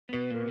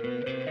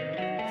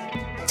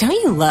Don't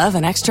you love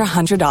an extra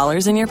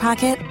 $100 in your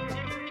pocket?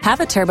 Have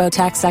a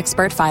TurboTax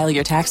expert file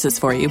your taxes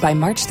for you by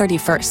March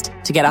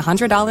 31st to get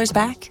 $100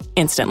 back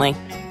instantly.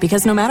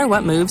 Because no matter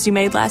what moves you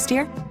made last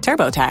year,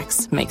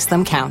 TurboTax makes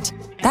them count.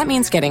 That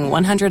means getting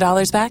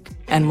 $100 back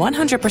and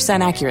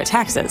 100% accurate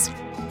taxes,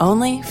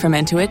 only from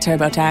Intuit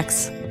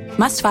TurboTax.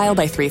 Must file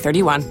by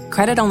 3/31.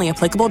 Credit only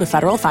applicable to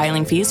federal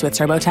filing fees with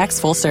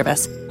TurboTax full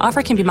service.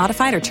 Offer can be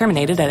modified or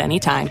terminated at any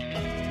time.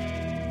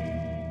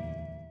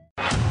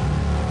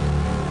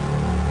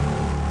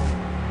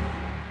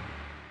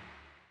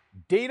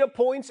 Data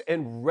points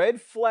and red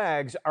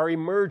flags are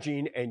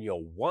emerging, and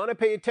you'll want to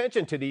pay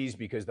attention to these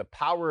because the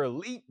power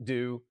elite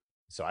do.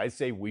 So I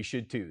say we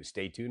should too.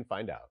 Stay tuned and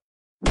find out.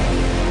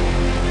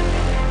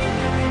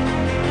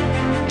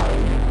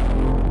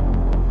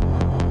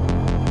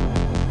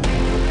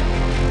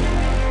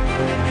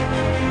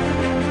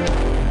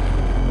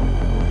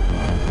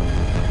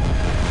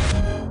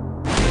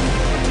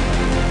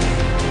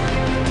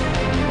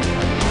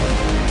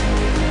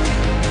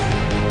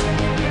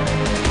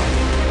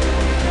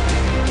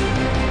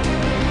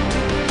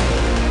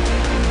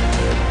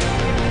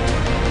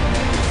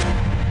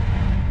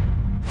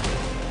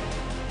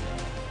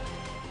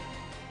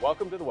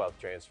 Welcome to the Wealth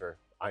Transfer.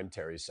 I'm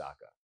Terry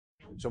Sacka.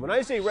 So when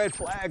I say red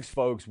flags,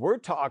 folks, we're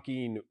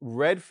talking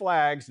red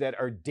flags that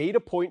are data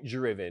point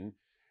driven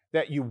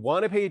that you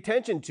want to pay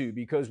attention to,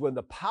 because when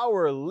the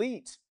power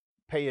elite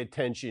pay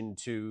attention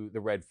to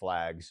the red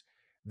flags,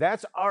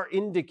 that's our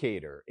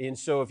indicator. And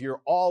so if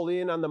you're all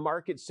in on the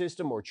market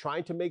system or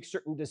trying to make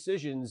certain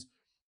decisions,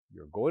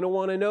 you're going to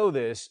want to know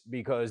this,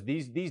 because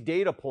these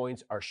data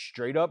points are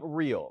straight up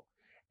real,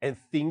 and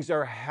things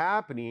are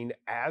happening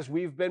as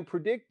we've been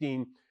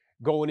predicting,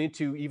 going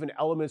into even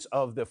elements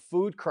of the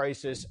food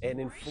crisis and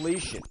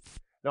inflation.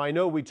 Now, I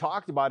know we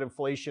talked about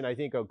inflation, I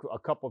think,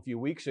 a few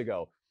weeks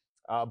ago,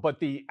 but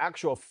the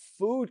actual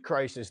food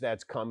crisis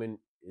that's coming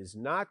is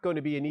not going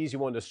to be an easy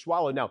one to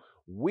swallow. Now,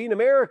 we in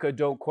America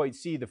don't quite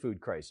see the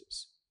food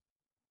crisis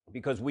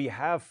because we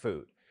have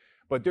food,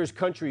 but there's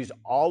countries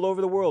all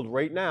over the world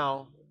right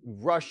now,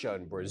 Russia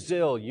and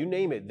Brazil, you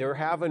name it, they're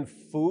having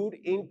food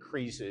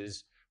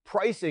increases,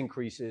 price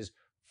increases,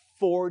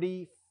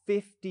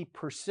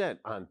 50%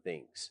 on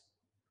things.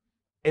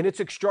 And it's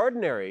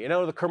extraordinary. You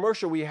know, the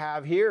commercial we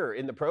have here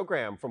in the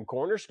program from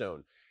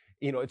Cornerstone,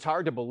 you know, it's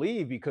hard to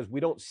believe because we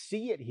don't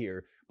see it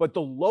here, but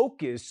the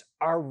locusts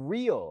are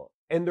real,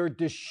 and they're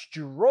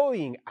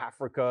destroying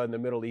Africa and the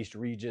Middle East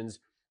regions,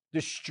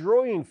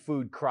 destroying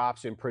food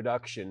crops and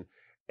production,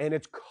 and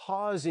it's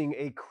causing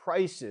a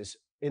crisis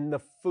in the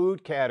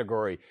food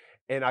category.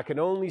 And I can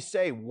only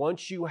say,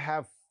 once you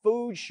have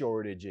food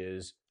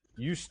shortages,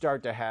 you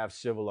start to have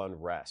civil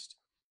unrest.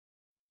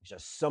 There's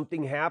just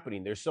something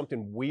happening. There's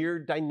something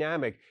weird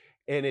dynamic,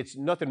 and it's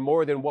nothing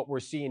more than what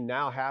we're seeing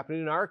now happening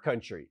in our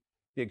country.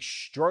 The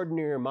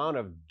extraordinary amount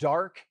of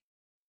dark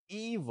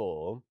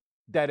evil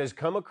that has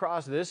come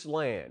across this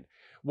land,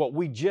 what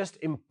we just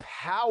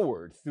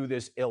empowered through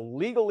this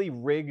illegally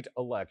rigged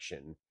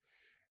election,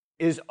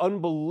 is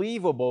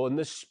unbelievable in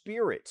the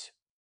spirit.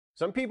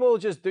 Some people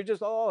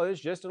oh,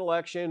 it's just an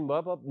election,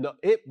 blah, blah. No,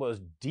 it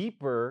was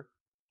deeper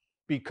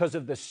because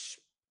of the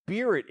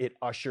spirit it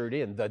ushered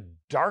in, the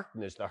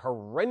darkness, the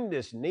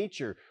horrendous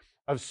nature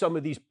of some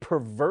of these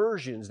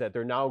perversions that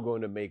they're now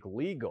going to make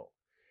legal.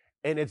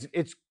 And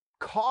it's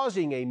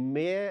causing a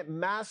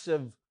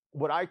massive,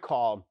 what I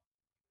call,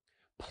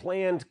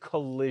 planned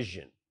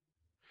collision.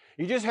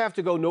 You just have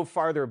to go no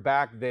farther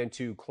back than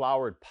to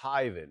Cloward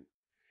Piven.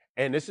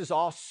 And this is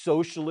all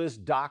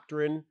socialist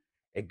doctrine.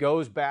 It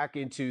goes back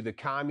into the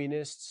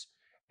communists.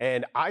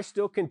 And I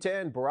still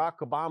contend Barack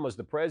Obama's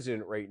the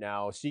president right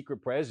now, secret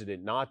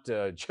president, not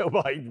Joe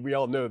Biden. We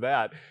all know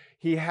that.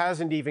 He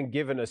hasn't even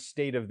given a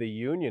State of the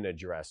Union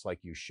address like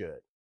you should.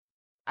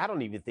 I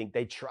don't even think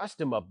they trust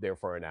him up there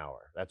for an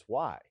hour. That's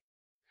why.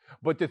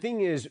 But the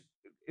thing is,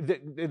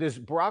 there's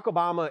Barack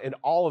Obama and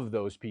all of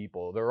those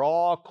people, they're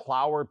all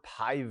Cloward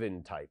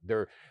Piven type.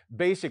 They're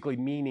basically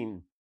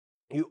meaning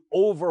you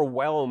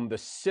overwhelm the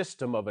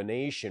system of a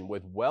nation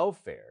with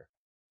welfare,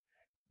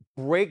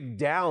 break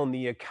down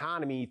the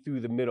economy through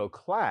the middle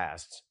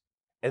class,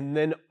 and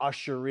then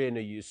usher in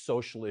a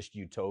socialist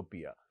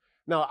utopia.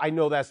 Now, I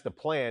know that's the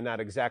plan, not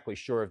exactly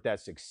sure if that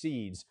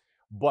succeeds,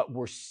 but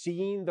we're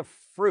seeing the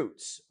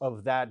fruits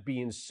of that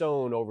being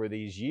sown over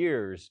these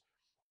years,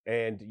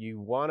 and you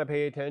want to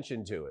pay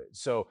attention to it.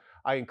 So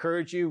I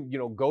encourage you,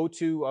 go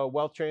to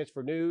Wealth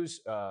Transfer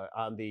News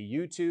on the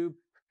YouTube,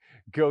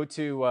 go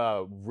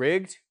to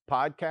Rigged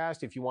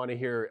Podcast if you want to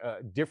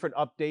hear different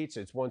updates.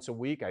 It's once a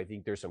week. I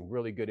think there's some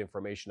really good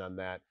information on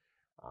that.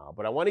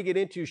 But I want to get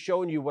into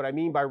showing you what I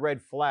mean by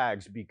red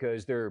flags,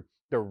 because they're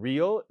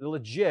real,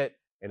 legit,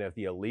 and if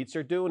the elites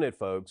are doing it,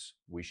 folks,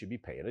 we should be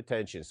paying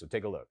attention. So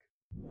take a look.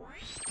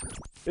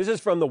 This is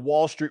from the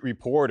Wall Street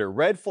Reporter.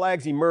 Red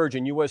flags emerge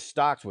in U.S.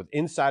 stocks with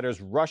insiders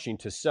rushing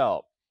to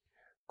sell.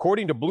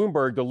 According to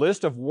Bloomberg, the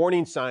list of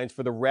warning signs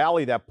for the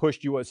rally that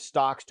pushed U.S.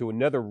 stocks to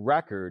another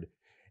record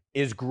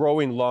is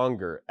growing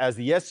longer as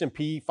the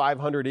S&P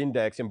 500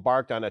 index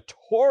embarked on a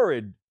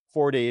torrid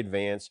 4-day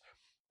advance.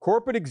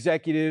 Corporate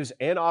executives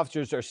and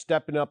officers are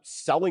stepping up,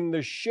 selling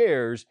their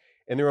shares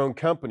in their own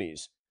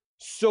companies.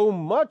 So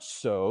much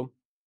so,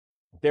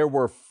 there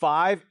were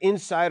 5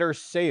 insider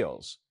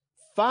sales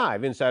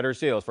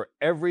for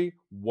every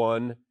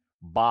one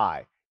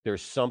buy.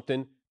 There's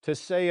something to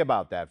say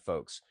about that,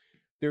 folks.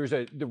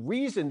 The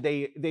reason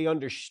they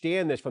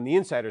understand this from the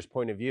insider's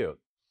point of view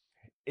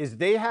is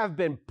they have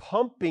been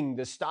pumping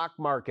the stock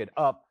market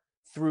up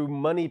through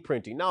money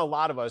printing. Now, a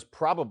lot of us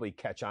probably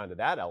catch on to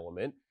that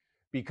element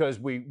because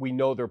we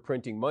know they're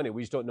printing money.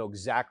 We just don't know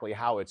exactly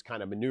how it's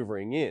kind of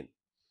maneuvering in.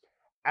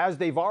 As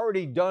they've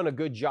already done a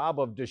good job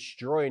of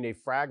destroying a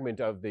fragment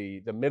of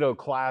the middle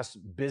class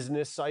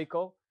business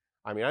cycle.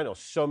 I mean, I know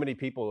so many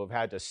people who have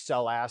had to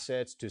sell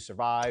assets to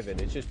survive,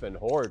 and it's just been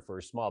horrid for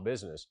a small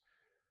business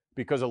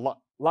because of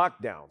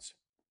lockdowns,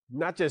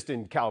 not just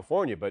in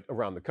California, but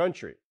around the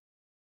country.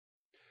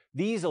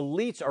 These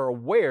elites are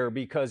aware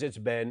because it's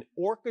been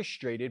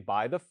orchestrated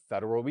by the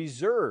Federal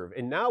Reserve.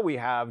 And now we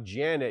have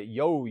Janet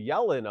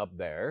Yellen up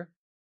there,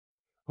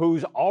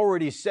 who's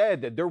already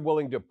said that they're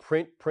willing to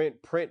print,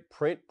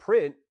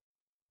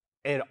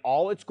 and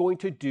all it's going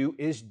to do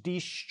is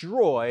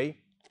destroy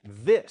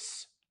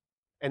this.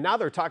 And now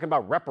they're talking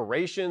about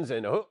reparations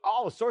and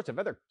all sorts of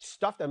other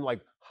stuff. I'm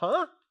like,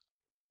 huh?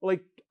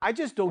 Like, I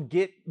just don't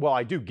get, well,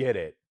 I do get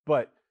it,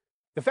 but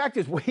the fact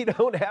is we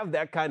don't have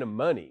that kind of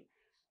money.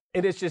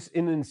 And it's just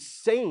an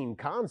insane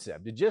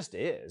concept. It just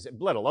is,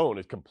 let alone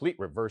a complete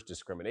reverse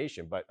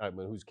discrimination, but I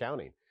mean, who's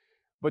counting?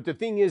 But the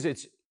thing is,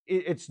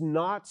 it's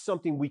not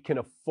something we can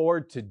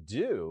afford to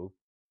do.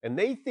 And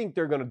they think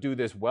they're going to do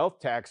this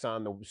wealth tax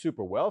on the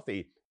super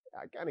wealthy.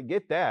 I kind of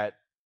get that.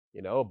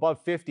 You know,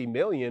 above 50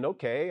 million,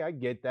 okay, I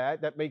get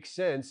that. That makes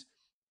sense.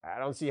 I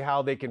don't see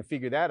how they can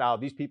figure that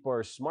out. These people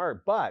are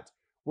smart, but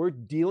we're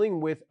dealing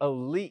with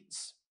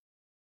elites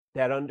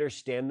that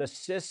understand the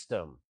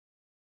system.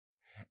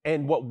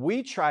 And what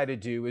we try to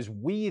do is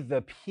we,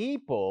 the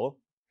people,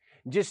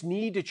 just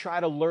need to try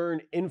to learn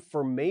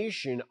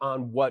information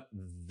on what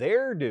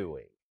they're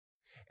doing.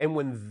 And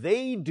when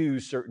they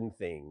do certain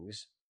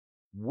things,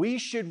 we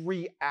should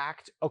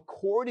react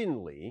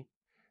accordingly.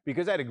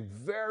 Because I had a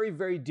very,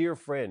 very dear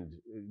friend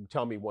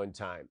tell me one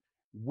time,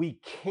 we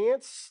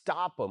can't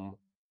stop them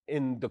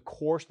in the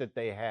course that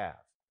they have.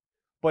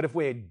 But if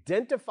we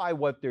identify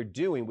what they're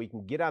doing, we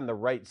can get on the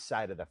right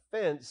side of the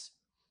fence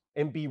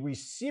and be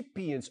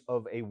recipients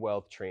of a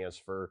wealth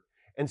transfer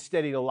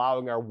instead of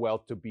allowing our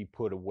wealth to be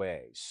put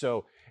away.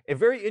 So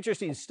very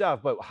interesting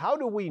stuff. But how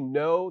do we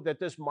know that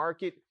this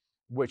market,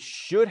 which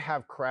should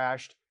have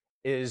crashed,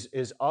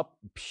 is up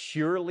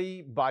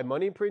purely by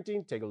money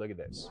printing? Take a look at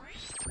this.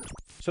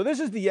 So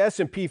this is the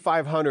S&P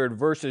 500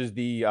 versus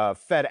the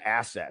Fed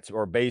assets,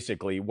 or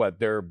basically what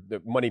they're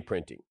money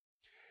printing.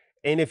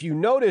 And if you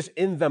notice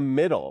in the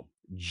middle,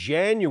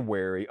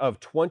 January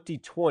of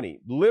 2020,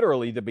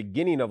 literally the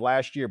beginning of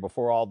last year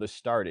before all this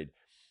started,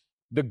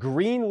 the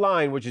green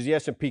line, which is the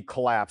S&P,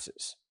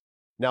 collapses.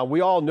 Now,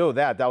 we all know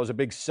that was a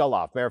big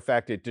sell-off. Matter of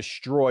fact, it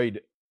destroyed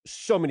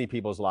so many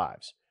people's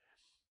lives.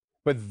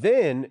 But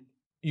then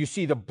you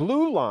see the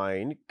blue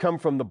line come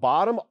from the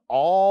bottom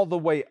all the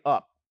way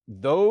up.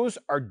 Those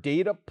are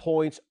data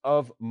points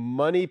of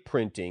money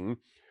printing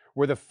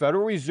where the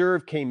Federal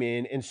Reserve came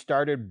in and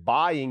started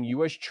buying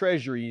U.S.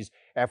 Treasuries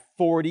at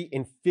 40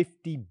 and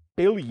 50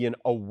 billion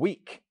a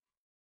week.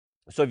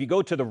 So if you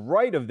go to the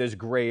right of this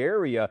gray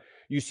area,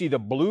 you see the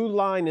blue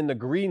line and the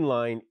green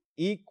line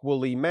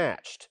equally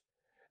matched.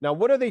 Now,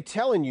 what are they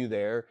telling you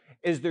there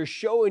is they're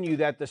showing you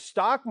that the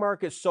stock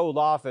market sold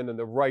off in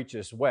the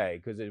righteous way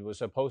because it was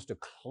supposed to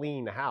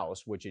clean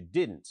house, which it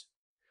didn't.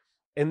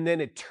 And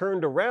then it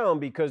turned around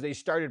because they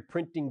started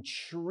printing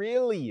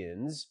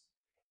trillions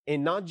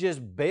in not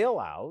just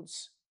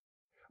bailouts,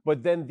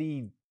 but then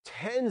the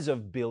tens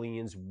of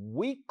billions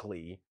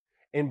weekly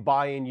in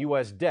buying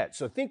U.S. debt.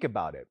 So think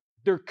about it.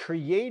 They're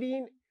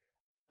creating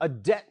a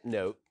debt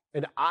note,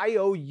 an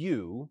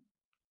IOU,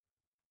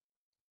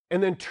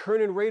 and then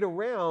turning right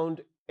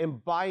around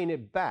and buying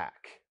it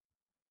back.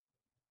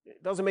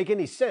 It doesn't make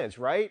any sense,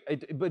 right?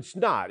 But it's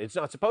not. It's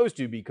not supposed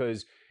to,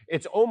 because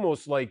it's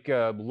almost like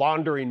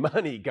laundering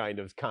money kind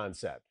of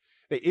concept.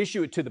 They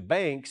issue it to the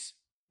banks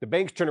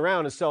turn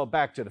around and sell it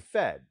back to the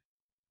Fed.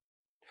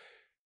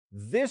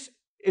 This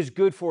is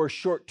good for a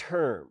short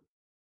term.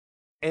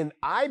 And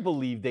I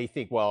believe they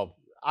think, well,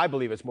 I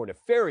believe it's more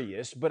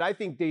nefarious, but I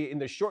think in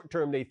the short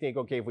term, they think,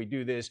 okay, if we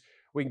do this,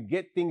 we can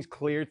get things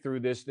cleared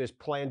through this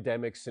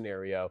pandemic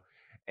scenario,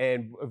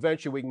 and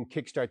eventually we can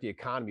kickstart the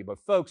economy. But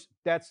folks,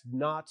 that's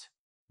not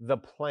the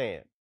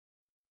plan.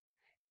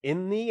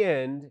 In the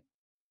end,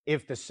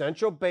 if the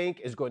central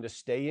bank is going to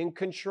stay in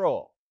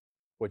control,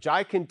 which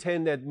I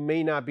contend that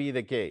may not be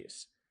the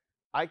case,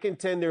 I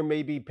contend there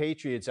may be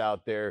patriots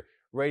out there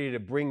ready to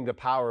bring the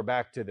power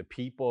back to the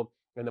people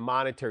and the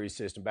monetary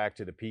system back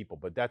to the people,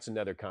 but that's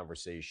another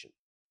conversation.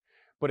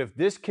 But if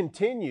this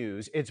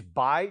continues, it's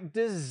by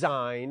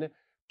design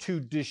to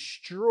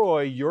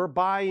destroy your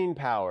buying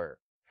power.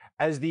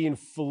 As the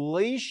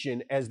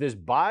inflation, as this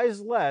buys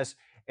less,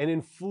 and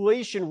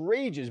inflation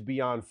rages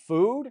beyond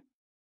food,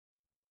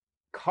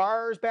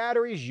 cars,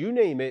 batteries, you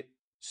name it,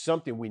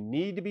 something we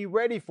need to be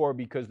ready for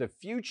because the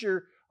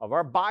future of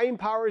our buying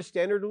power and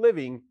standard of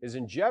living is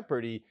in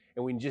jeopardy,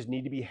 and we just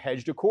need to be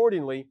hedged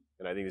accordingly.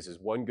 And I think this is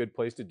one good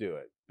place to do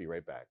it. Be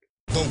right back.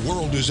 The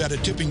world is at a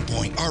tipping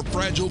point. Our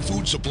fragile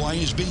food supply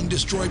is being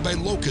destroyed by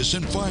locusts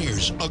and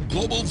fires. A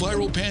global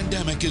viral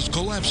pandemic is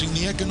collapsing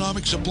the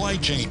economic supply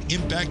chain,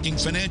 impacting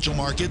financial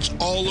markets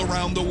all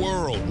around the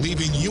world,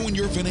 leaving you and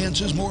your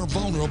finances more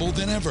vulnerable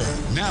than ever.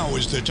 Now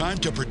is the time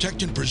to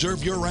protect and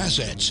preserve your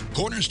assets.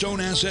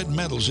 Cornerstone Asset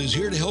Metals is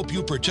here to help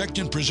you protect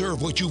and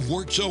preserve what you've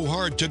worked so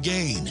hard to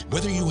gain.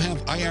 Whether you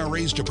have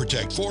IRAs to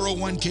protect,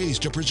 401ks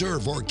to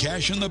preserve, or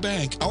cash in the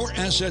bank, our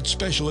asset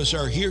specialists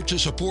are here to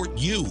support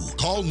you.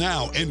 Call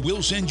now and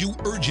we'll send you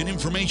urgent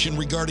information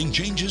regarding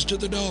changes to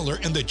the dollar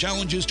and the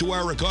challenges to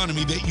our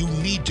economy that you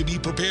need to be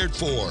prepared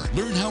for.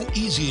 Learn how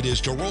easy it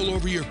is to roll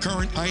over your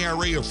current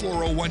IRA or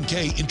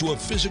 401k into a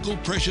physical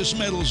precious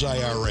metals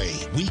IRA.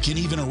 We can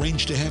even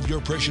arrange to have your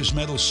precious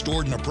metals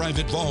stored in a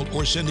private vault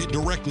or send it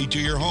directly to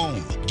your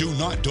home. Do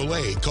not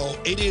delay. Call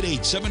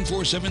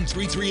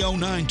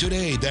 888-747-3309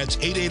 today. That's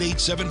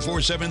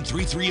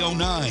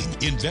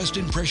 888-747-3309. Invest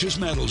in precious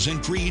metals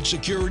and create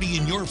security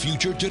in your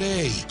future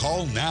today.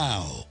 Call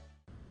now.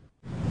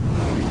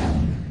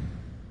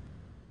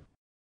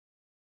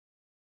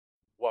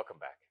 Welcome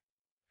back.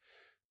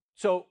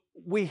 So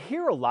we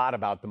hear a lot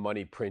about the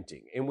money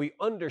printing and we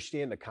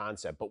understand the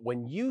concept, but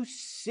when you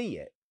see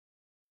it,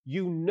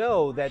 you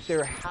know that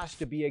there has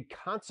to be a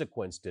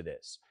consequence to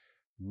this.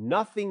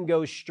 Nothing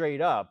goes straight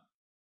up,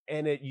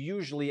 and it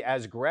usually,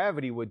 as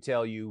gravity would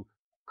tell you,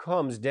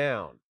 comes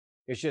down.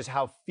 It's just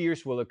how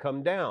fierce will it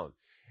come down.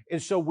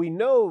 And so we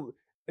know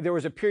there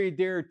was a period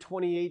there,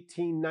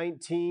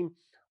 2018-19,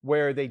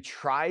 where they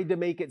tried to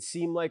make it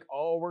seem like,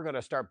 oh, we're going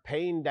to start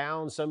paying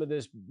down some of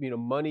this,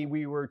 money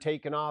we were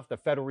taking off the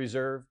Federal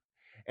Reserve.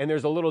 And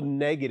there's a little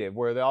negative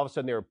where all of a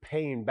sudden they were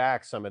paying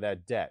back some of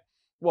that debt.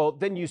 Well,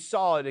 then you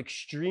saw it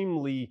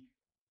extremely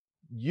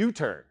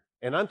U-turn.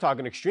 And I'm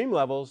talking extreme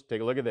levels.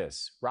 Take a look at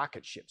this,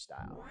 rocket ship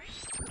style.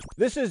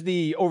 This is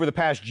over the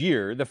past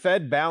year, the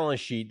Fed balance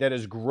sheet that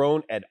has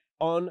grown at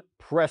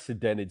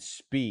unprecedented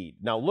speed.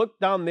 Now look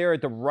down there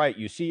at the right,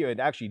 you see it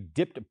actually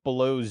dipped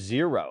below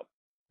zero.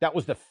 That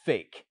was the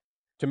fake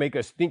to make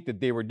us think that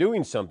they were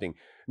doing something.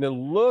 And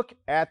then look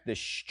at the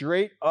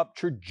straight up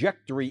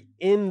trajectory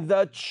in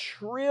the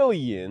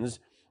trillions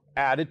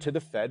added to the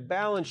Fed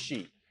balance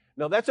sheet.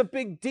 Now that's a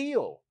big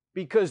deal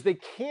because they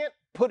can't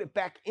put it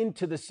back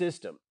into the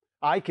system.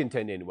 I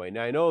contend anyway.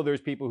 Now I know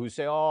there's people who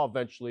say, oh,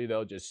 eventually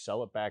they'll just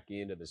sell it back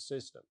into the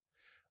system.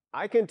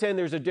 I contend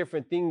there's a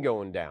different thing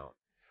going down.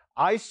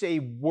 I say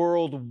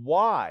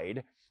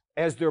worldwide,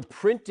 as they're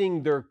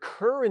printing their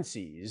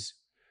currencies,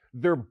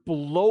 they're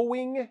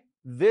blowing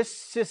this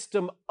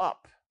system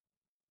up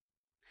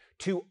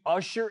to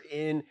usher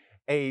in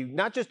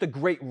not just a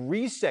great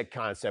reset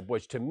concept,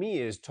 which to me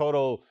is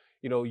total,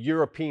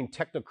 European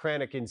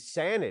technocratic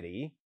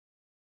insanity,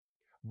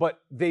 but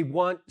they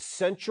want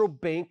central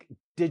bank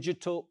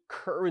digital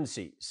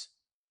currencies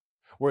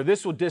where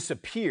this will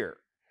disappear.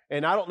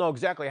 And I don't know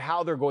exactly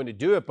how they're going to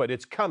do it, but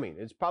it's coming.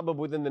 It's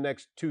probably within the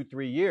next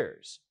 2-3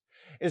 years.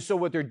 And so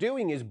what they're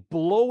doing is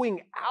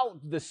blowing out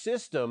the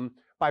system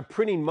by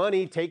printing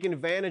money, taking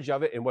advantage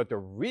of it. And what they're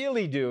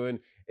really doing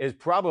is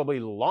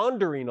probably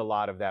laundering a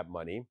lot of that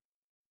money.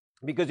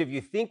 Because if you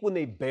think when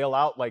they bail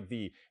out like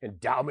the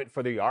endowment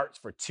for the arts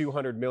for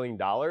 $200 million,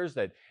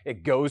 that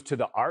it goes to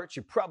the arts,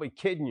 you're probably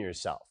kidding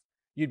yourself.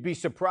 You'd be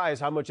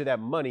surprised how much of that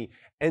money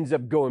ends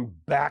up going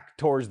back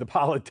towards the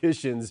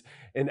politicians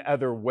in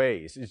other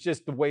ways. It's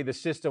just the way the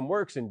system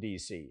works in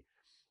DC.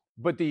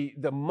 But the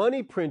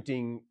money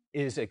printing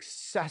is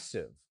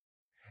excessive.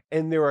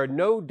 And there are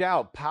no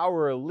doubt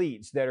power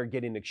elites that are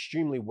getting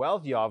extremely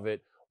wealthy off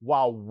it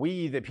while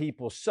we, the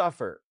people,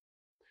 suffer.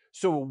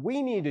 So what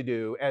we need to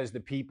do as the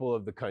people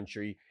of the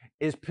country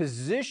is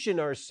position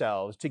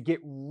ourselves to get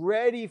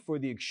ready for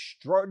the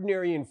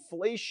extraordinary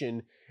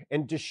inflation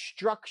and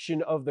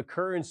destruction of the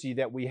currency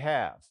that we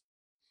have.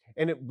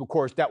 And of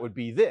course, that would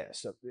be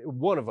this,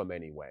 one of them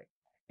anyway.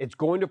 It's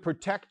going to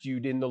protect you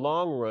in the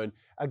long run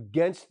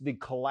against the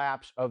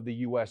collapse of the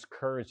US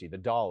currency, the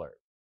dollar.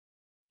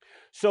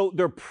 So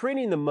they're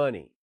printing the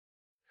money.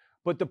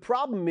 But the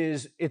problem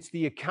is it's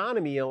the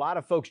economy. And a lot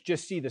of folks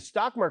just see the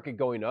stock market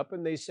going up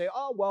and they say,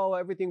 oh, well,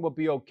 everything will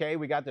be okay.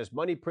 We got this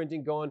money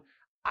printing going.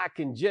 I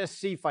can just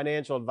see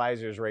financial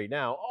advisors right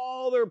now.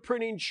 Oh, they're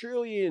printing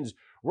trillions.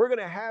 We're going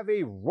to have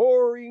a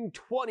roaring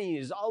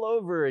 20s all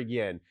over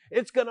again.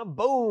 It's going to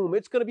boom.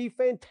 It's going to be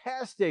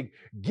fantastic.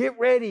 Get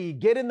ready.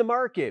 Get in the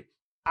market.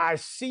 I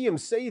see them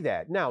say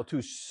that. Now,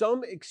 to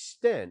some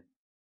extent,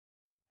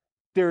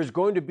 there's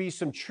going to be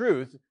some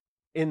truth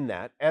in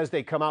that as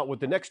they come out with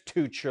the next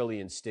 2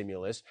 trillion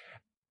stimulus,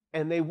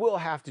 and they will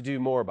have to do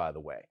more, by the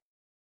way.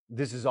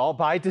 This is all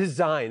by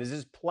design. This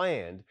is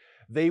planned.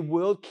 They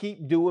will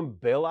keep doing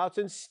bailouts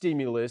and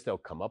stimulus. They'll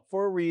come up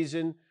for a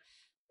reason,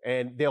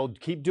 and they'll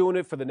keep doing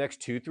it for the next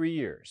 2-3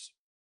 years.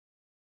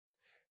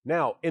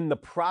 Now, in the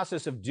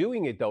process of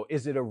doing it, though,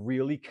 is it a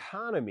real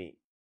economy?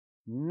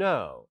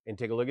 No. And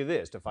take a look at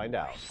this to find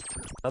out.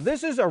 Now,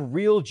 this is a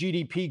real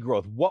GDP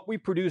growth, what we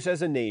produce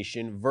as a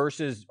nation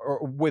versus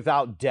or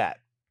without debt.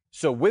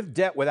 So with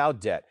debt,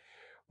 without debt.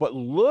 But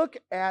look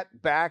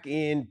at back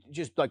in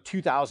just like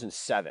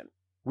 2007.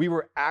 We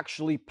were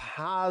actually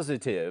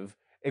positive,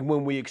 and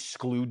when we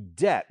exclude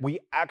debt, we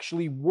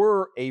actually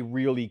were a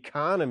real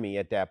economy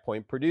at that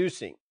point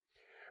producing.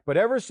 But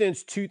ever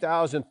since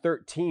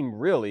 2013,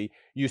 really,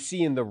 you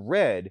see in the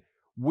red,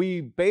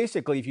 we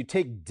basically, if you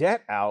take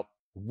debt out,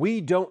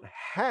 we don't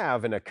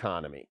have an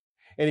economy.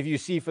 And if you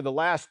see for the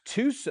last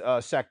two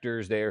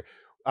sectors there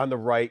on the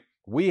right,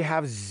 we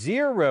have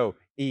zero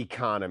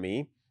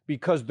economy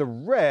because the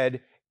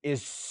red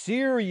is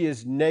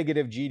serious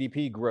negative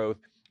GDP growth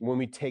when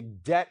we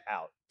take debt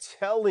out,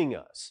 telling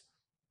us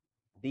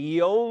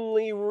the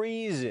only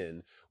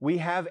reason we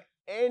have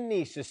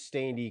any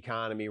sustained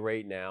economy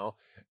right now,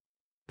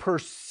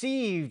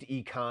 perceived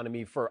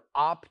economy for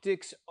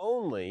optics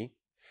only,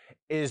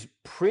 is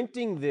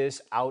printing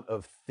this out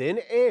of thin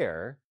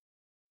air,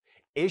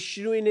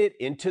 issuing it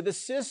into the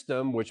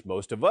system, which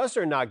most of us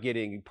are not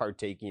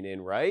partaking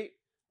in, right?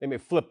 They may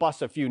flip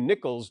us a few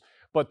nickels,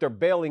 but they're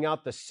bailing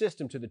out the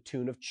system to the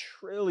tune of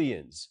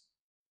trillions.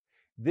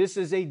 This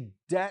is a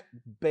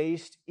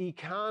debt-based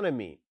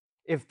economy.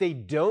 If they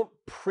don't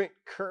print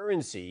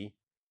currency,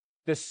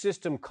 the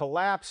system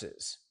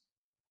collapses.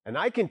 And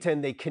I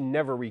contend they can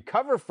never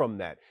recover from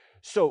that.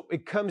 So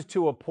it comes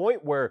to a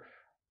point where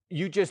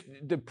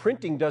the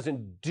printing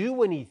doesn't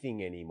do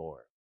anything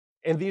anymore.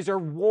 And these are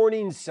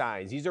warning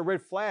signs. These are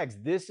red flags.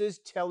 This is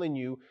telling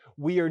you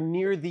we are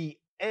near the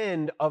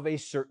end of a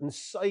certain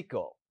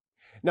cycle.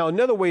 Now,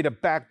 another way to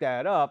back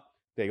that up,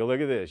 take a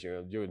look at this.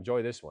 You'll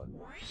enjoy this one.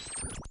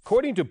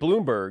 According to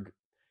Bloomberg,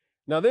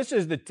 now this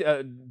is the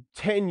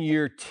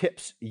 10-year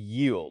TIPS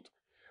yield.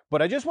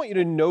 But I just want you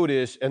to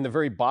notice in the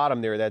very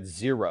bottom there, that's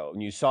zero.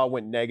 And you saw it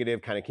went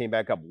negative, kind of came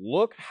back up.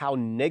 Look how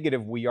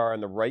negative we are on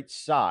the right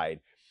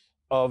side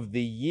of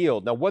the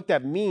yield. Now, what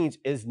that means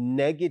is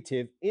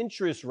negative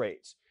interest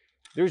rates.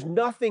 There's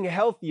nothing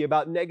healthy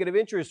about negative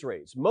interest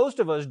rates. Most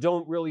of us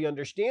don't really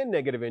understand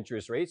negative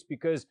interest rates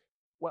because,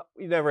 well,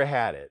 we never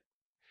had it.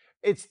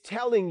 It's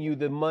telling you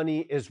the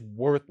money is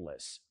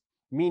worthless,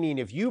 meaning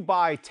if you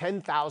buy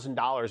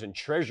 $10,000 in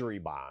treasury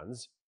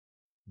bonds,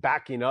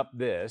 backing up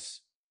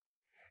this,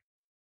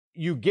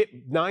 you get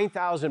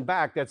 9,000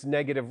 back, that's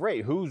negative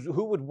rate.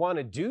 Who would want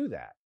to do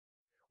that?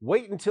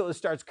 Wait until it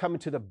starts coming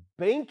to the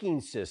banking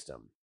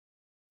system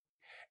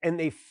and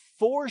they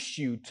force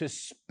you to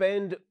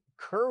spend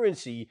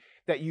currency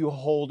that you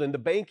hold in the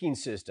banking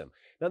system.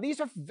 Now, these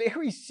are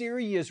very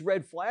serious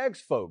red flags,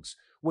 folks.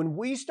 When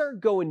we start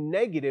going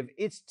negative,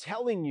 it's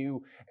telling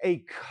you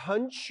a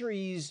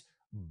country's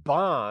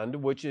bond,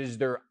 which is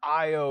their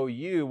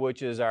IOU,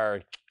 which is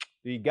our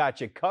we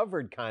got you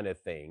covered kind of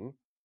thing,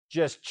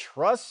 just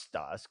trust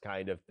us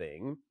kind of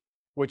thing,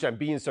 which I'm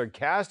being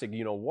sarcastic.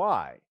 You know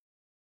why?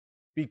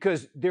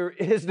 Because there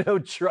is no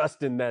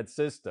trust in that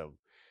system.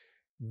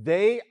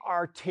 They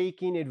are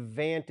taking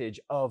advantage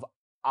of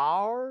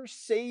our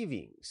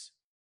savings,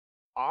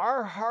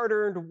 our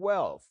hard-earned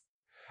wealth,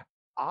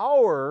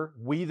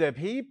 we the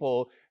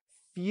people,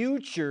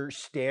 future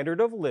standard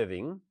of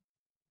living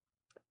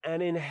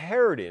and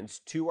inheritance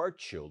to our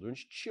children's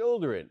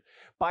children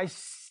by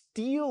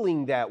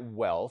stealing that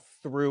wealth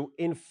through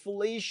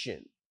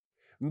inflation,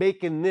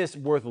 making this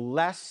worth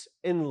less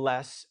and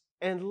less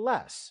and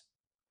less.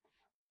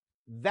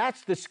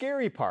 That's the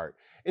scary part.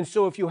 And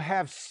so if you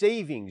have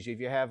savings, if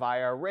you have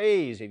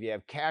IRAs, if you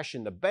have cash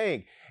in the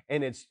bank,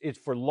 and it's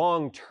for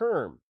long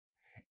term,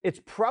 it's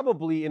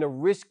probably in a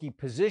risky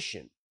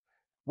position.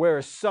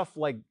 Whereas stuff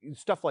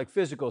like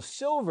physical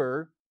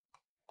silver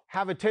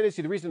have a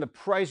tendency, the reason the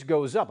price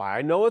goes up,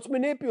 I know it's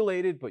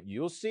manipulated, but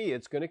you'll see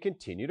it's going to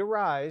continue to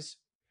rise.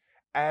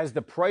 As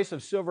the price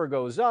of silver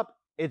goes up,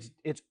 it's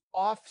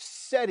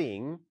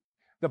offsetting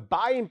the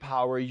buying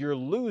power you're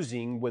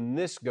losing when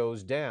this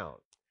goes down.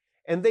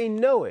 And they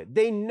know it.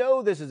 They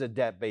know this is a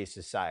debt-based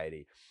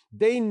society.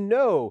 They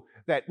know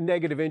that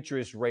negative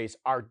interest rates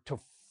are to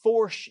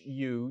force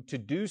you to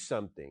do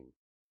something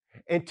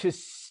and to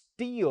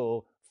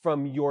steal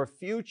from your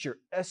future,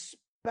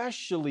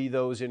 especially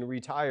those in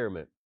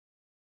retirement.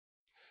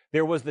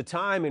 There was the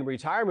time in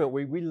retirement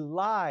where we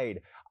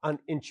relied on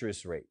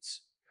interest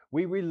rates.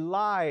 We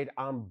relied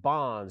on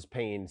bonds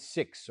paying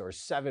 6 or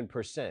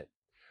 7%.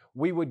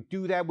 We would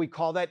do that. We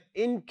call that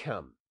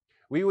income.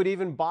 We would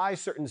even buy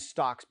certain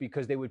stocks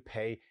because they would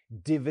pay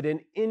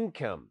dividend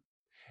income.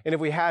 And if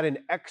we had an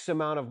X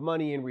amount of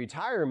money in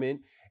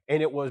retirement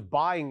and it was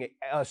buying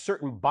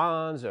certain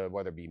bonds,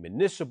 whether it be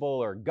municipal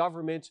or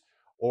government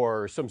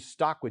or some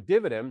stock with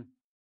dividend,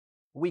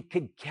 we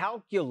could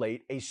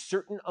calculate a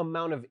certain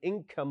amount of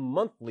income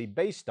monthly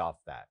based off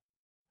that.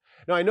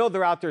 Now, I know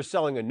they're out there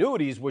selling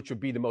annuities, which would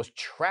be the most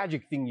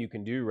tragic thing you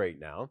can do right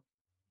now,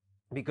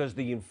 because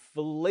the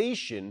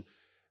inflation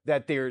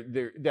that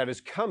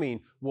is coming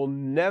will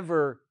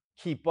never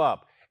keep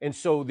up. And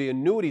so the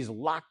annuities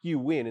lock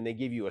you in and they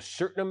give you a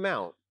certain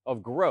amount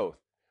of growth,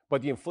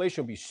 but the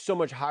inflation will be so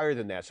much higher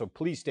than that. So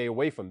please stay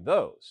away from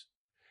those.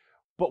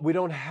 But we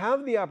don't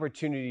have the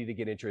opportunity to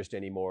get interest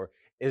anymore,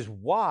 is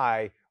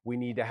why we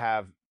need to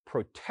have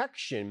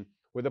protection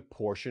with a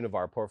portion of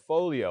our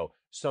portfolio,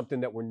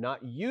 something that we're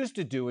not used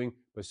to doing,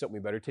 but something we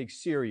better take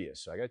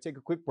serious. So I got to take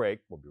a quick break.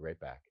 We'll be right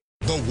back.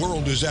 The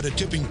world is at a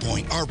tipping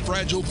point. Our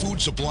fragile food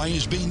supply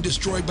is being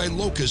destroyed by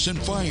locusts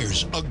and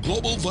fires. A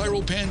global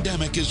viral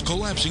pandemic is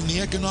collapsing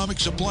the economic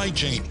supply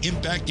chain,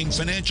 impacting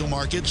financial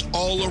markets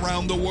all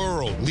around the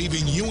world,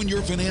 leaving you and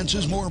your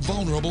finances more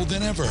vulnerable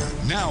than ever.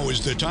 Now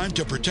is the time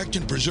to protect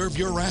and preserve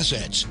your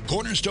assets.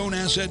 Cornerstone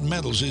Asset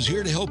Metals is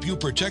here to help you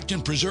protect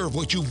and preserve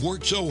what you've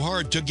worked so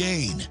hard to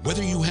gain.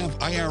 Whether you have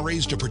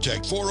IRAs to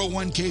protect,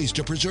 401ks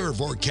to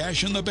preserve, or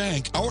cash in the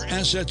bank, our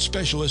asset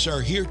specialists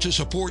are here to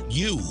support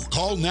you.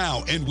 Call now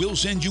and we'll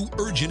send you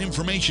urgent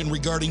information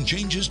regarding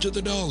changes to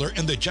the dollar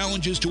and the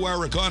challenges to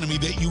our economy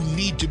that you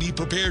need to be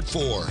prepared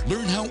for.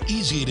 Learn how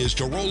easy it is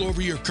to roll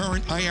over your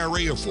current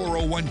IRA or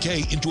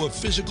 401k into a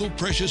physical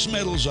precious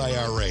metals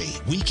IRA.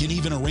 We can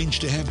even arrange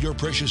to have your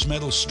precious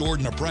metals stored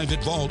in a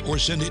private vault or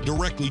send it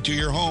directly to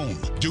your home.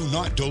 Do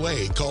not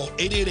delay. Call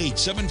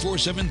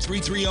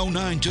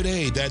 888-747-3309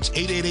 today. That's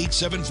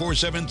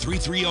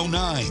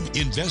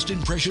 888-747-3309. Invest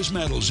in precious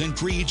metals and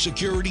create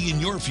security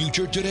in your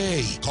future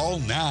today. Call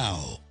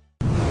now.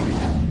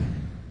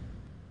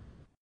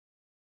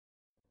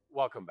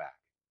 Welcome back.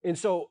 And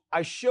so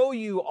I show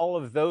you all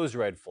of those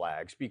red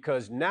flags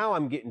because now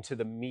I'm getting to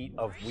the meat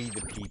of we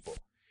the people.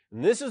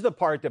 And this is the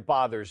part that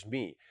bothers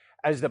me.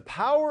 As the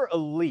power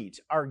elites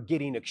are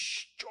getting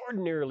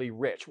extraordinarily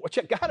rich, which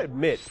I gotta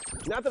admit,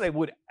 not that I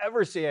would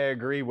ever say I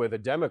agree with a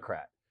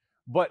Democrat,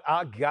 but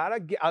I'll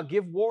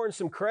give Warren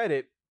some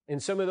credit,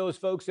 and some of those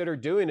folks that are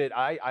doing it,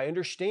 I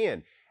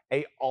understand.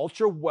 A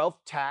ultra wealth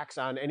tax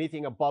on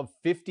anything above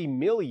 50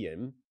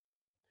 million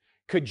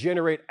could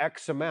generate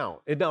X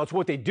amount. And now it's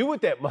what they do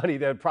with that money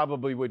that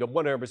probably would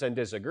 100%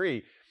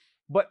 disagree.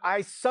 But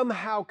I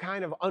somehow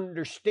kind of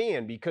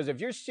understand, because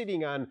if you're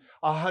sitting on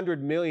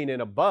 100 million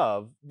and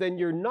above, then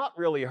you're not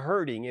really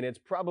hurting, and it's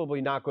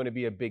probably not going to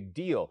be a big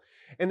deal.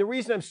 And the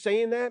reason I'm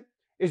saying that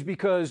is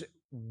because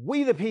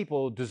we the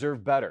people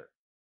deserve better.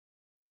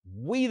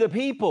 We the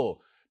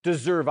people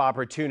deserve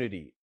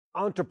opportunity,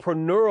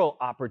 entrepreneurial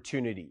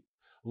opportunity,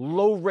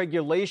 low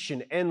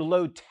regulation and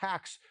low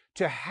tax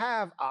to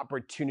have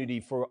opportunity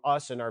for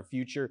us and our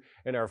future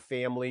and our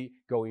family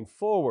going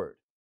forward.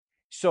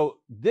 So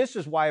this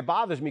is why it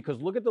bothers me,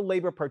 because look at the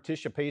labor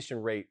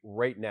participation rate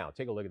right now.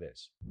 Take a look at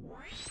this.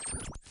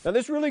 Now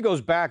this really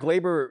goes back,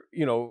 labor,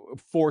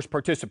 force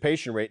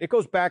participation rate. It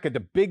goes back at the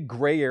big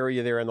gray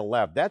area there on the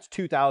left. That's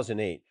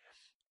 2008.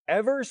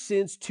 Ever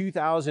since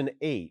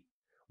 2008,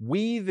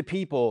 we the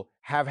people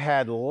have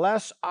had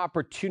less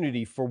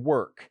opportunity for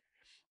work.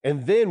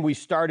 And then we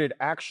started,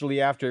 actually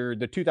after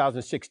the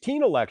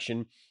 2016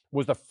 election,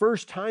 was the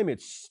first time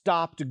it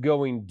stopped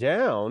going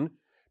down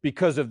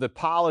because of the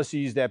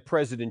policies that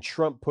President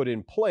Trump put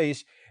in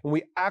place. And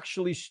we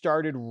actually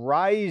started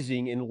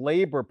rising in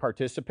labor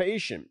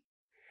participation.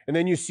 And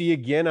then you see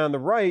again on the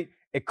right,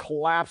 it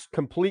collapsed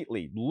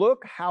completely.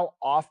 Look how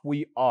off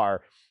we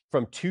are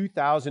from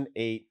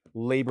 2008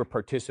 labor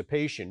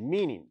participation,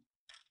 meaning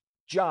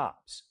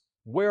jobs.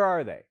 Where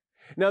are they?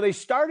 Now they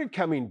started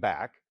coming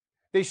back.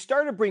 They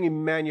started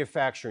bringing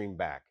manufacturing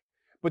back.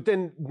 But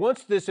then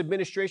once this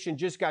administration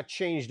just got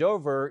changed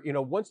over,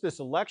 once this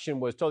election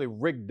was totally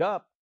rigged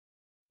up,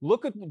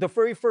 look at the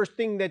very first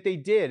thing that they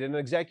did in an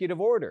executive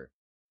order.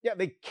 Yeah,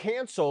 they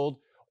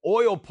canceled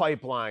oil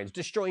pipelines,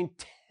 destroying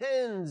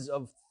tens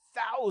of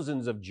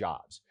thousands of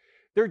jobs.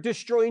 They're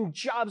destroying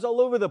jobs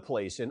all over the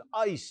place, in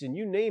ICE and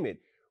you name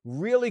it.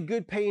 Really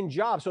good paying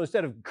jobs. So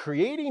instead of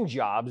creating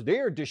jobs, they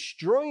are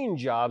destroying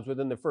jobs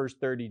within the first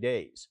 30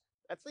 days.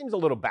 That seems a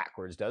little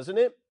backwards, doesn't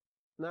it?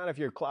 Not if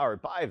you're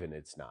Cloward Piven,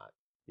 it's not,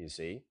 you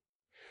see?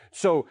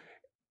 So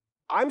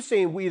I'm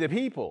saying we the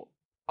people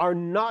are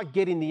not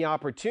getting the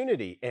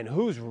opportunity. And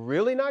who's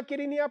really not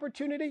getting the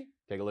opportunity?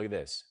 Take a look at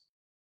this.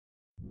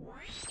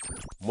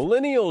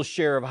 Millennials'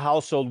 share of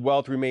household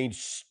wealth remains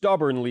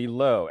stubbornly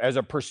low as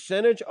a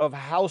percentage of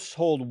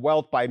household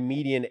wealth by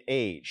median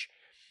age.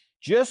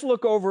 Just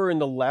look over in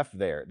the left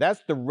there.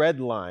 That's the red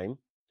line.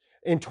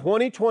 In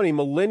 2020,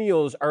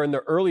 millennials are in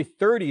their early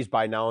 30s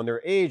by now in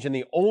their age, and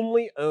they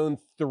only own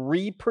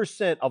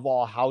 3% of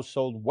all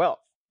household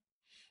wealth.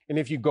 And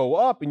if you go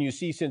up and you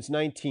see since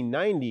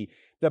 1990,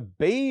 the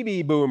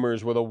baby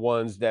boomers were the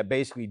ones that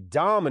basically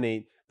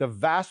dominate the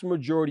vast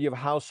majority of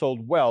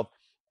household wealth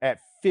at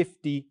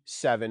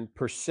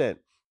 57%.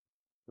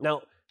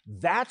 Now,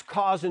 that's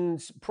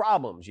causing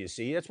problems, you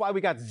see. That's why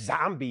we got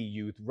zombie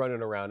youth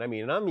running around. I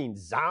mean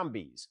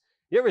zombies.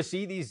 You ever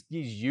see these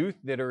youth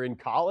that are in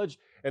college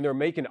and they're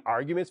making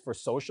arguments for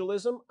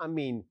socialism? I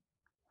mean,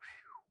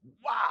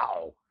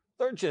 wow,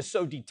 they're just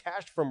so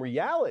detached from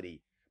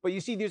reality. But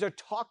you see, these are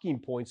talking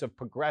points of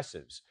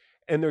progressives,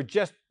 and they're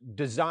just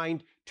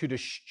designed to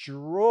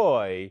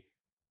destroy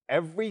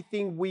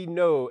everything we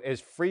know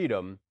as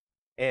freedom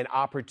and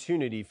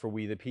opportunity for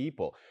we the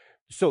people.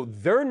 So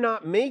they're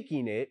not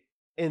making it,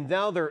 and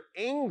now they're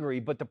angry.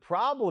 But the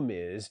problem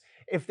is,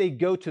 if they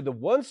go to the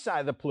one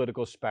side of the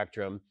political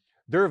spectrum,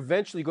 they're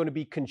eventually going to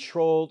be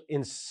controlled,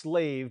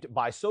 enslaved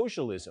by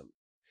socialism.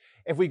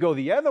 If we go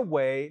the other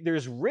way,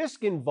 there's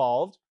risk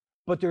involved,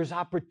 but there's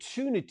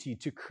opportunity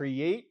to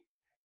create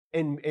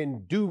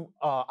and do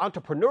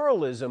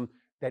entrepreneurialism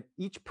that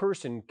each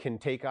person can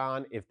take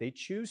on if they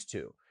choose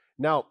to.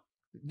 Now,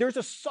 there's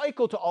a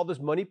cycle to all this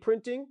money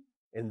printing,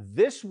 and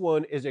this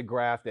one is a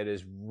graph that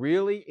is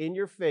really in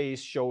your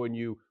face, showing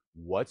you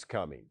what's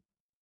coming.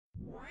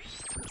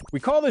 We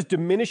call this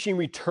diminishing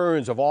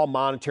returns of all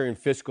monetary and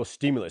fiscal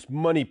stimulus,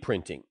 money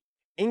printing.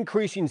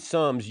 Increasing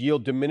sums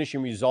yield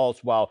diminishing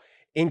results while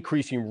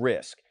increasing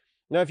risk.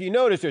 Now, if you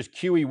notice, there's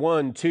QE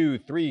 1, 2,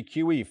 3,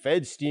 QE,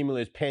 Fed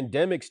stimulus,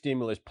 pandemic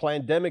stimulus,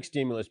 plandemic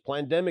stimulus,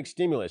 plandemic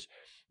stimulus.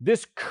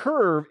 This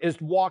curve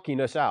is walking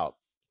us out.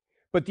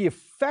 But the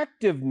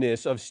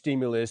effectiveness of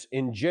stimulus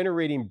in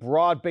generating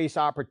broad-based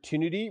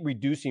opportunity,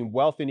 reducing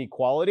wealth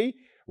inequality,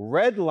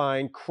 red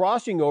line,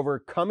 crossing over,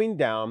 coming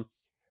down,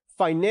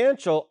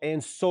 financial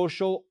and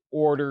social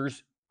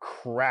orders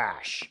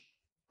crash.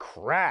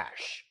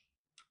 Crash.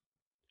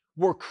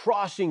 We're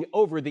crossing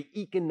over the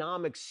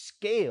economic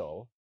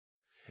scale.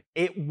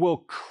 It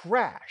will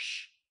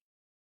crash.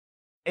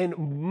 And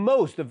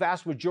the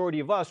vast majority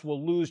of us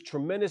will lose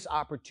tremendous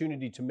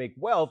opportunity to make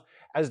wealth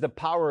as the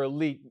power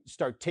elite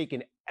start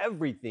taking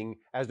everything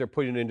as they're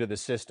putting it into the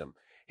system.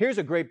 Here's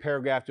a great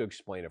paragraph to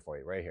explain it for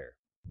you right here.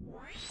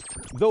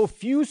 Though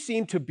few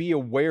seem to be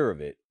aware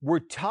of it, we're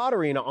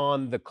tottering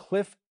on the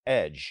cliff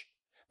edge.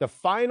 The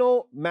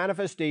final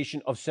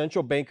manifestation of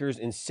central bankers'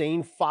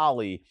 insane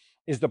folly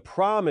is the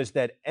promise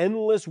that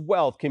endless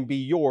wealth can be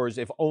yours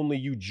if only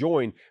you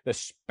join the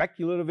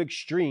speculative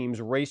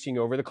extremes racing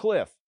over the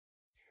cliff.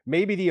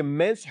 Maybe the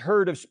immense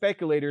herd of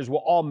speculators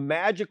will all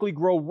magically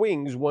grow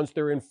wings once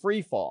they're in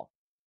free fall.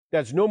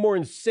 That's no more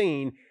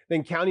insane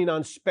than counting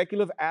on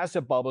speculative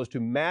asset bubbles to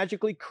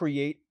magically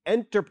create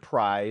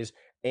enterprise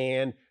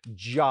and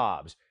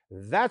jobs.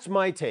 That's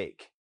my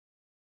take.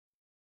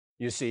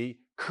 You see,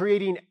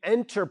 creating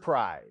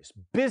enterprise,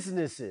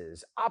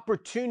 businesses,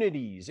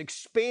 opportunities,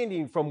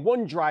 expanding from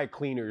 1 dry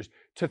cleaners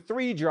to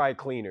 3 dry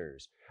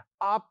cleaners,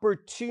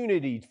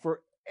 opportunity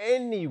for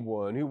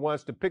anyone who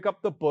wants to pick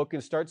up the book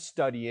and start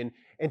studying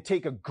and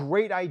take a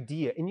great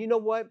idea. And you know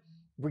what?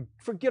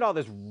 Forget all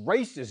this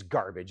racist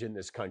garbage in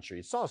this country.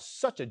 It's all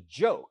such a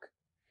joke.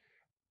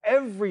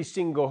 Every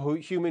single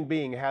human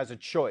being has a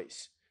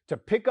choice to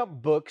pick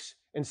up books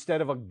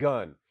instead of a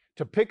gun,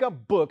 to pick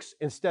up books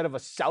instead of a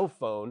cell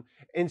phone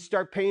and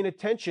start paying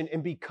attention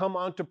and become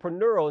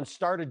entrepreneurial and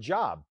start a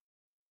job.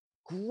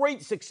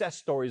 Great success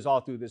stories all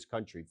through this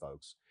country,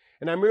 folks.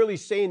 And I'm really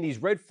saying these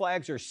red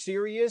flags are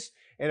serious.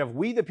 And if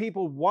we, the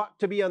people, want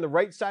to be on the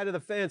right side of the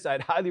fence,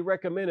 I'd highly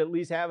recommend at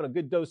least having a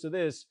good dose of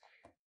this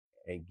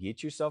and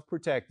get yourself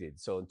protected.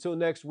 So until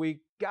next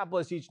week, God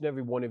bless each and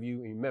every one of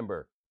you. And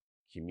remember,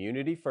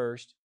 community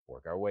first,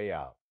 work our way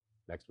out.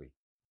 Next week.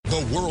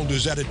 The world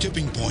is at a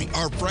tipping point.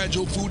 Our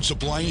fragile food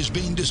supply is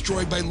being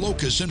destroyed by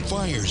locusts and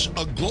fires.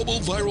 A global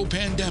viral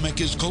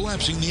pandemic is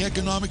collapsing the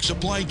economic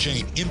supply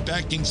chain,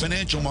 impacting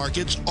financial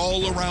markets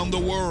all around the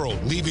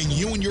world, leaving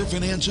you and your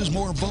finances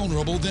more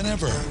vulnerable than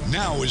ever.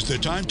 Now is the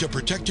time to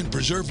protect and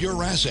preserve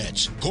your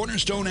assets.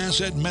 Cornerstone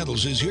Asset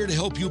Metals is here to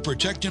help you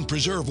protect and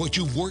preserve what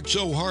you've worked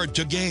so hard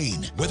to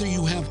gain. Whether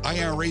you have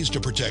IRAs to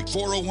protect,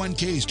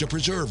 401ks to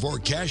preserve, or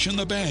cash in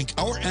the bank,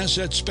 our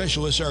asset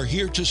specialists are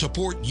here to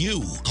support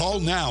you. Call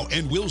now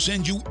and we'll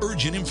send you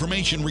urgent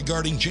information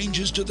regarding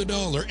changes to the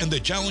dollar and the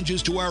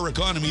challenges to our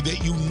economy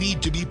that you need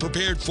to be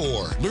prepared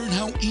for. Learn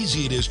how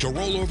easy it is to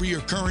roll over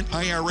your current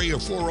IRA or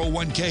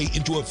 401k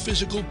into a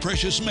physical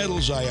precious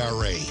metals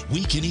IRA.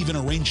 We can even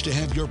arrange to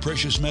have your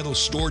precious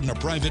metals stored in a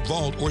private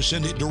vault or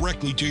send it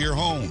directly to your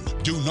home.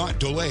 Do not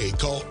delay.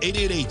 Call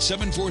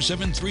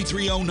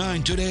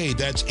 888-747-3309 today.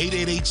 That's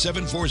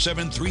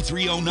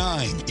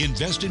 888-747-3309.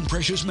 Invest in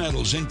precious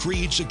metals and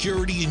create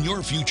security in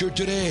your future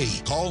today.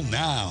 Call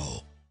now.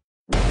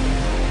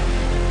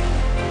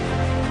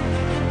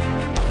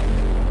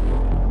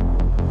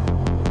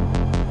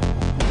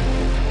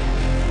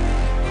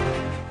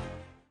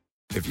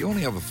 If you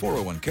only have a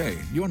 401k,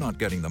 you're not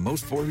getting the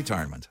most for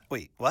retirement.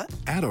 Wait, what?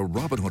 Add a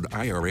Robinhood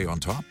IRA on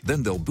top,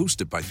 then they'll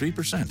boost it by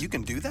 3%. You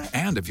can do that?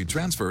 And if you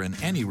transfer in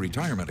any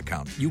retirement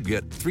account, you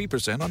get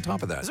 3% on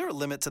top of that. Is there a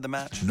limit to the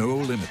match? No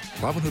limit.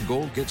 Robinhood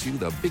Gold gets you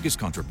the biggest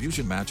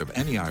contribution match of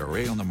any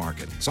IRA on the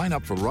market. Sign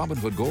up for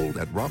Robinhood Gold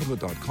at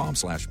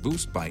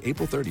Robinhood.com/boost by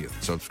April 30th.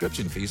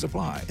 Subscription fees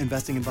apply.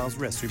 Investing involves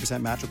risk.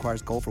 3% match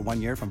requires gold for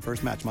 1 year from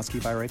first match. Must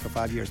keep IRA for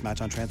 5 years.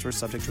 Match on transfers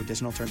subject to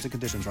additional terms and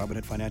conditions.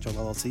 Robinhood Financial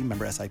LLC,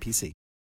 member SIPC.